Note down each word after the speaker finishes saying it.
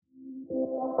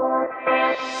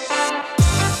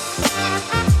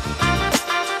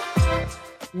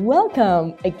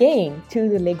Welcome again to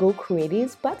the Lego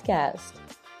Creatives podcast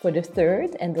for the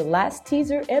third and the last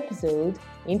teaser episode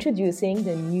introducing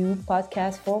the new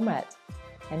podcast format.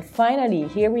 And finally,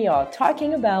 here we are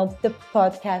talking about the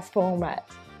podcast format.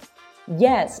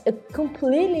 Yes, a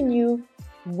completely new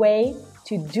way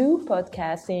to do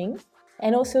podcasting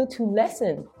and also to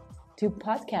listen to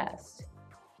podcasts.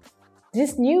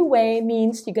 This new way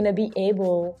means you're going to be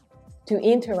able to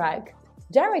interact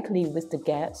directly with the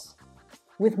guests,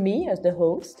 with me as the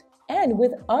host, and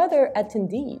with other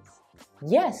attendees.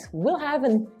 Yes, we'll have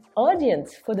an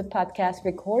audience for the podcast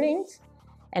recordings.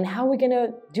 And how we're going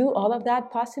to do all of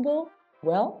that possible?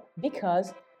 Well,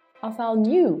 because of our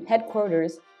new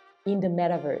headquarters in the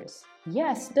metaverse.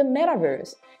 Yes, the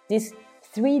metaverse, this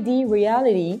 3D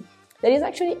reality that is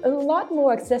actually a lot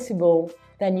more accessible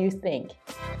than you think.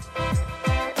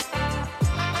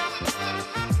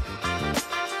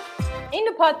 In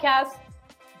the podcast,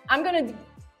 I'm going to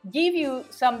give you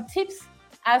some tips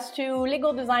as to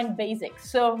Lego design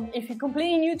basics. So if you're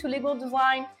completely new to Lego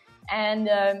design and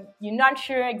you're not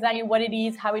sure exactly what it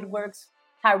is, how it works,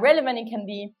 how relevant it can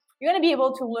be, you're going to be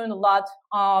able to learn a lot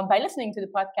by listening to the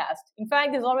podcast. In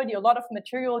fact, there's already a lot of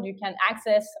material you can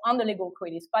access on the Lego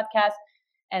Creatives podcast.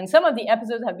 And some of the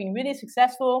episodes have been really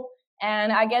successful.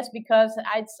 And I guess because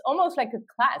it's almost like a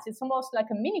class, it's almost like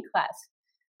a mini class.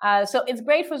 So it's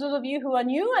great for those of you who are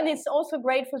new, and it's also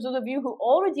great for those of you who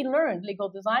already learned Lego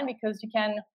design because you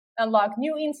can unlock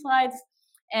new insights.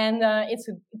 And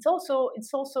it's also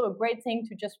a great thing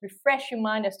to just refresh your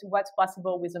mind as to what's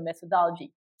possible with the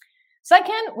methodology.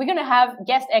 Second, we're going to have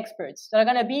guest experts that are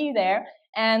going to be there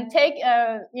and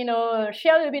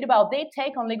share a little bit about their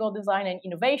take on Lego design and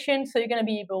innovation. So you're going to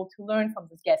be able to learn from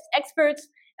these guest experts.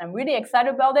 I'm really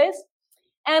excited about this.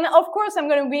 And of course, I'm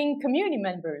going to bring community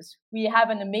members. We have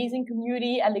an amazing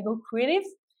community at Lego Creatives,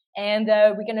 and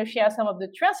we're going to share some of the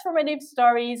transformative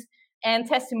stories and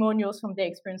testimonials from the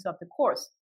experience of the course.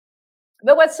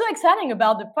 But what's so exciting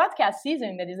about the podcast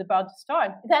season that is about to start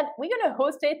is that we're going to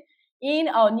host it in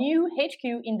our new HQ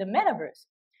in the metaverse.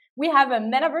 We have a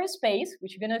metaverse space,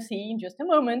 which you're going to see in just a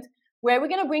moment, where we're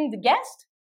going to bring the guests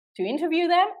to interview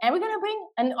them, and we're going to bring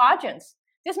an audience.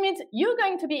 This means you're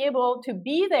going to be able to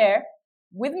be there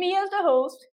with me as the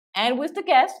host and with the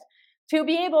guest to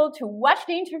be able to watch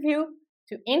the interview,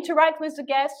 to interact with the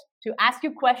guest, to ask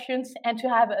you questions, and to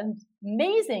have an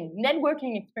amazing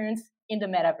networking experience in the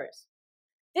metaverse.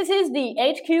 This is the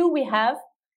HQ we have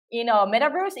in our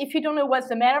metaverse. If you don't know what's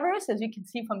the metaverse, as you can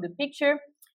see from the picture,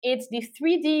 it's this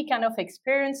 3D kind of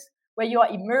experience where you are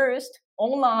immersed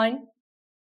online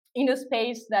in a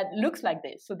space that looks like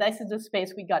this. So this is the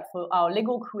space we got for our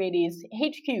Lego Creatives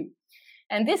HQ.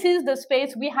 And this is the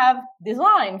space we have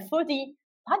designed for the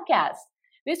podcast.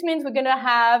 This means we're going to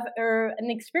have an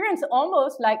experience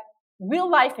almost like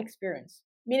real life experience,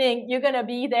 meaning you're going to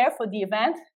be there for the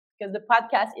event because the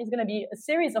podcast is going to be a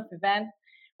series of events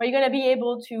where you're going to be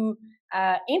able to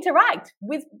interact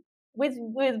with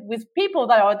people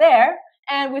that are there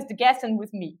and with the guests and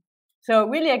with me. So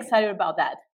really excited about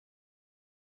that.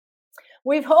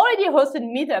 We've already hosted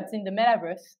meetups in the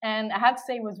metaverse, and I have to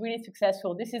say it was really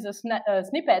successful. This is a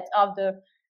snippet of the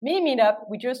mini meetup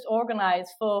we just organized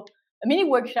for a mini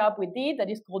workshop we did that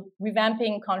is called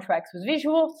Revamping Contracts with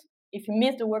Visuals. If you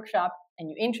missed the workshop and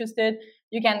you're interested,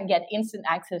 you can get instant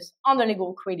access on the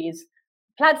Lego Creatives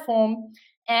platform.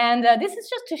 And this is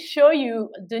just to show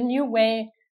you the new way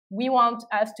we want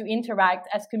us to interact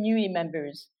as community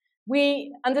members.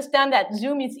 We understand that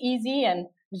Zoom is easy and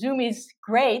Zoom is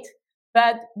great,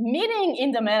 but meeting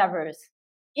in the metaverse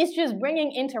is just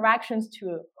bringing interactions to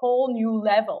a whole new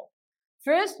level.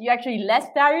 First, you're actually less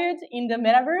tired in the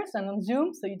metaverse and on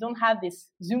Zoom, so you don't have this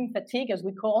Zoom fatigue, as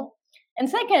we call. And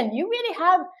second, you really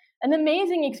have an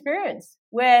amazing experience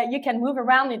where you can move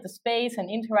around in the space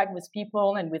and interact with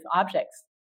people and with objects.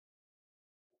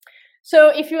 So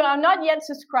if you are not yet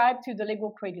subscribed to the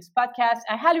Lego Creatives podcast,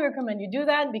 I highly recommend you do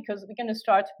that because we're going to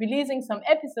start releasing some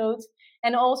episodes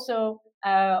and also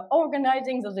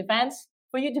organizing those events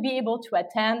for you to be able to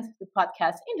attend the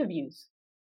podcast interviews.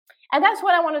 And that's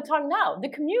what I want to talk now, the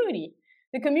community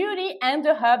and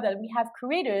the hub that we have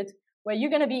created where you're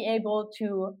going to be able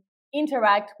to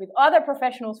interact with other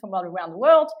professionals from all around the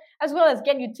world, as well as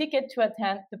get your ticket to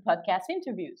attend the podcast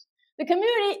interviews. The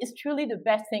community is truly the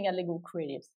best thing at Lego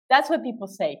Creatives. That's what people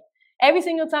say. Every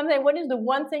single time they say, what is the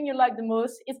one thing you like the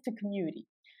most? It's the community.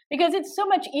 Because it's so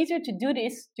much easier to do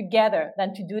this together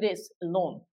than to do this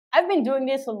alone. I've been doing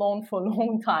this alone for a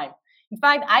long time. In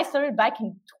fact, I started back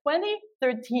in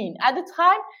 2013. At the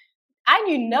time, I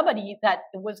knew nobody that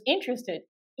was interested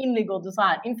in legal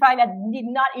design. In fact, I did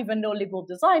not even know legal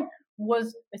design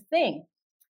was a thing.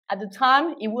 At the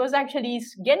time, it was actually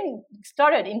getting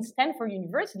started in Stanford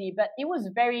University, but it was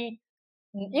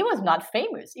not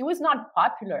famous. It was not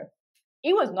popular.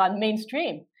 It was not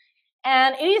mainstream.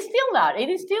 And it is still not. It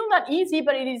is still not easy,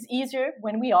 but it is easier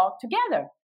when we are together.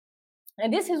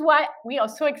 And this is why we are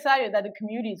so excited that the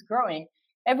community is growing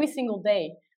every single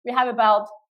day. We have about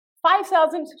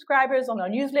 5,000 subscribers on our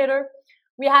newsletter.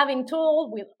 We have in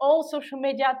total, with all social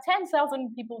media,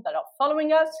 10,000 people that are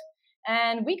following us.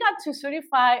 And we got to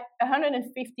certify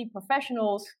 150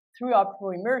 professionals through our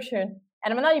pro immersion.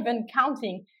 And I'm not even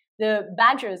counting the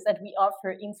badges that we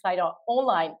offer inside our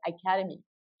online academy.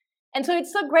 And so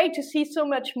it's so great to see so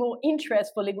much more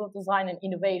interest for legal design and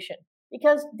innovation,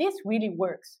 because this really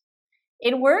works.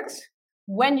 It works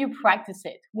when you practice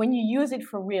it, when you use it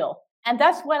for real. And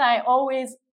that's what I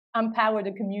always empower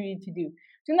the community to do.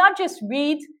 To not just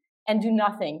read and do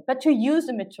nothing, but to use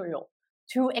the material,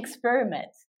 to experiment,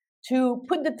 to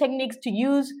put the techniques to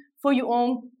use for your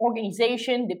own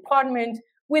organization, department,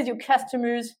 with your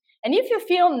customers. And if you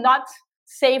feel not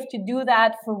safe to do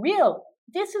that for real,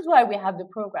 this is why we have the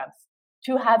programs,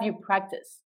 to have you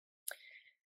practice.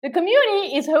 The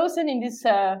community is hosted in this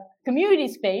community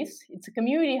space. It's a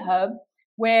community hub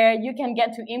where you can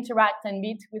get to interact and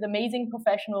meet with amazing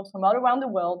professionals from all around the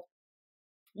world.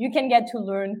 You can get to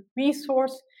learn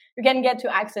resource. You can get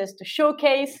to access the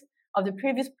showcase of the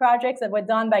previous projects that were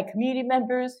done by community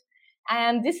members.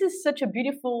 And this is such a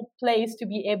beautiful place to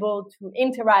be able to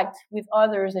interact with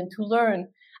others and to learn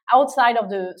outside of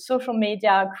the social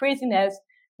media craziness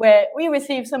where we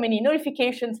receive so many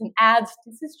notifications and ads.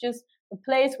 This is just a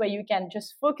place where you can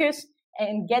just focus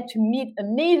and get to meet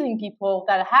amazing people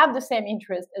that have the same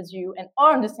interest as you and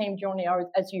are on the same journey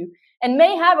as you and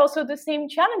may have also the same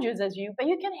challenges as you, but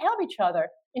you can help each other.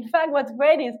 In fact, what's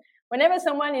great is whenever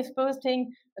someone is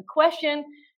posting a question,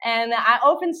 and I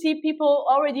often see people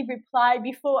already reply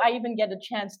before I even get a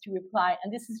chance to reply.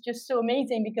 And this is just so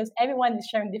amazing because everyone is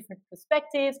sharing different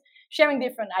perspectives, sharing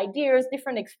different ideas,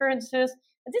 different experiences.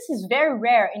 And this is very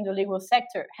rare in the legal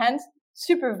sector, hence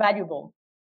super valuable.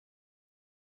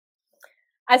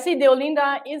 I see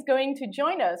Deolinda is going to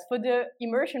join us for the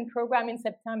immersion program in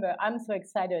September. I'm so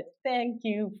excited. Thank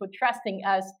you for trusting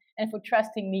us and for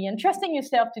trusting me and trusting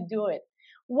yourself to do it.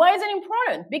 Why is it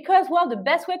important? Because, well, the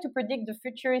best way to predict the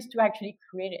future is to actually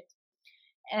create it.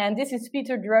 And this is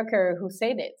Peter Drucker who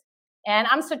said it. And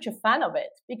I'm such a fan of it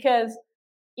because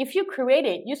if you create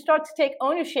it, you start to take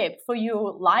ownership for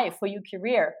your life, for your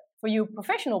career, for your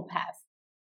professional path.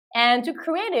 And to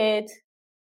create it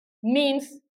means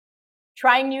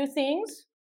trying new things,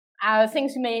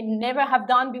 things you may never have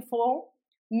done before,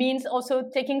 means also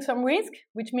taking some risk,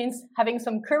 which means having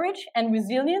some courage and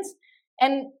resilience,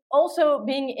 and also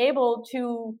being able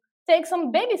to take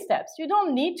some baby steps. You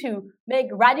don't need to make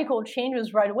radical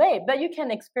changes right away, but you can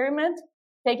experiment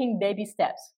taking baby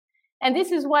steps. And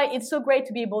this is why it's so great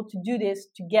to be able to do this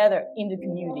together in the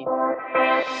community.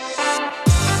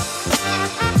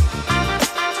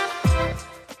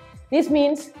 This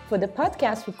means for the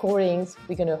podcast recordings,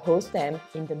 we're going to host them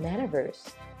in the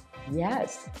metaverse.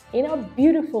 Yes, in our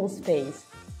beautiful space.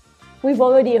 We've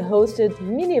already hosted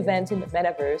mini events in the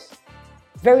metaverse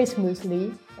very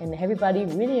smoothly and everybody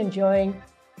really enjoying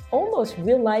almost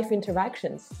real life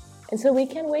interactions. And so we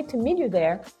can't wait to meet you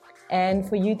there and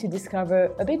for you to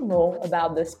discover a bit more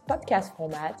about this podcast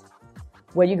format,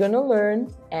 what you're going to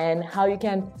learn and how you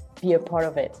can be a part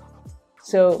of it.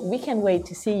 So we can't wait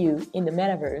to see you in the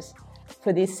metaverse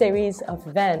for this series of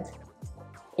events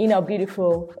in our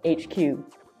beautiful HQ.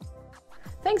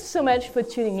 Thanks so much for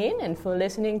tuning in and for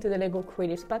listening to the Legal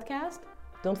Creatives Podcast.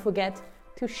 Don't forget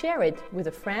to share it with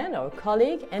a friend or a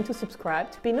colleague and to subscribe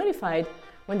to be notified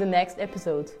when the next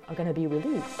episodes are going to be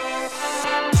released.